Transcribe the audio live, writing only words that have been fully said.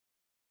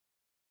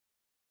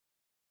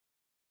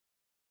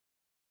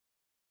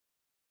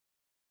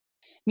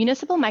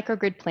Municipal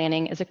microgrid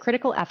planning is a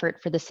critical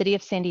effort for the City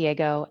of San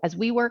Diego as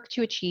we work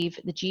to achieve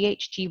the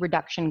GHG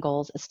reduction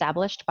goals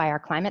established by our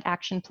Climate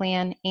Action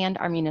Plan and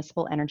our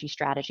Municipal Energy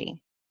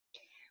Strategy.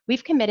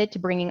 We've committed to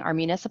bringing our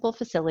municipal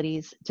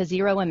facilities to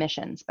zero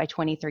emissions by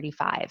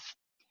 2035,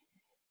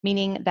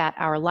 meaning that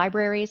our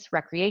libraries,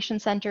 recreation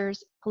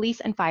centers,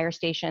 police and fire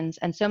stations,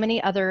 and so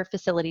many other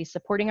facilities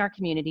supporting our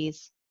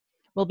communities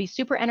will be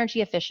super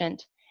energy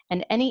efficient,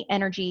 and any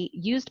energy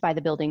used by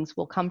the buildings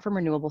will come from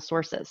renewable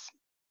sources.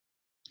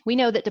 We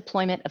know that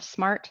deployment of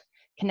smart,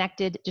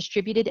 connected,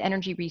 distributed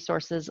energy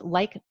resources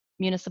like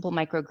municipal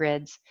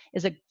microgrids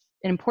is an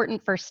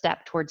important first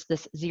step towards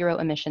this zero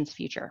emissions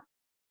future.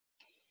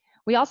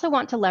 We also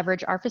want to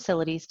leverage our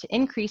facilities to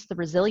increase the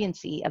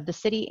resiliency of the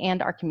city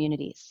and our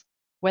communities.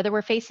 Whether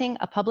we're facing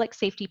a public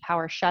safety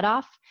power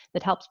shutoff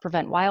that helps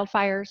prevent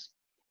wildfires,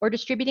 or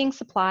distributing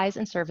supplies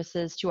and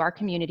services to our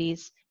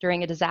communities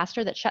during a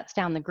disaster that shuts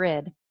down the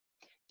grid,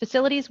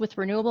 facilities with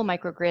renewable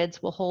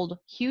microgrids will hold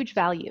huge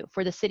value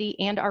for the city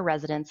and our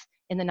residents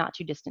in the not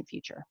too distant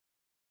future.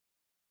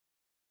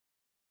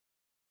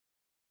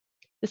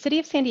 The City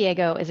of San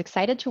Diego is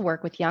excited to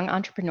work with young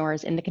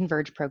entrepreneurs in the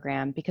Converge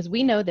program because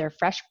we know their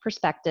fresh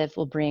perspective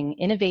will bring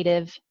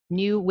innovative,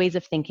 new ways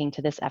of thinking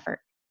to this effort.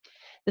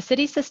 The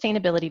city's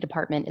sustainability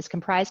department is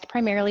comprised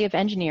primarily of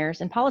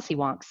engineers and policy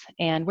wonks,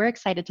 and we're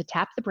excited to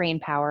tap the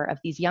brainpower of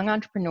these young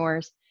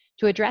entrepreneurs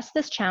to address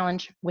this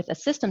challenge with a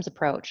systems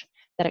approach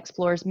that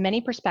explores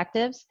many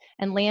perspectives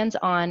and lands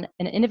on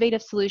an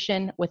innovative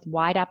solution with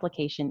wide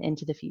application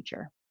into the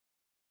future.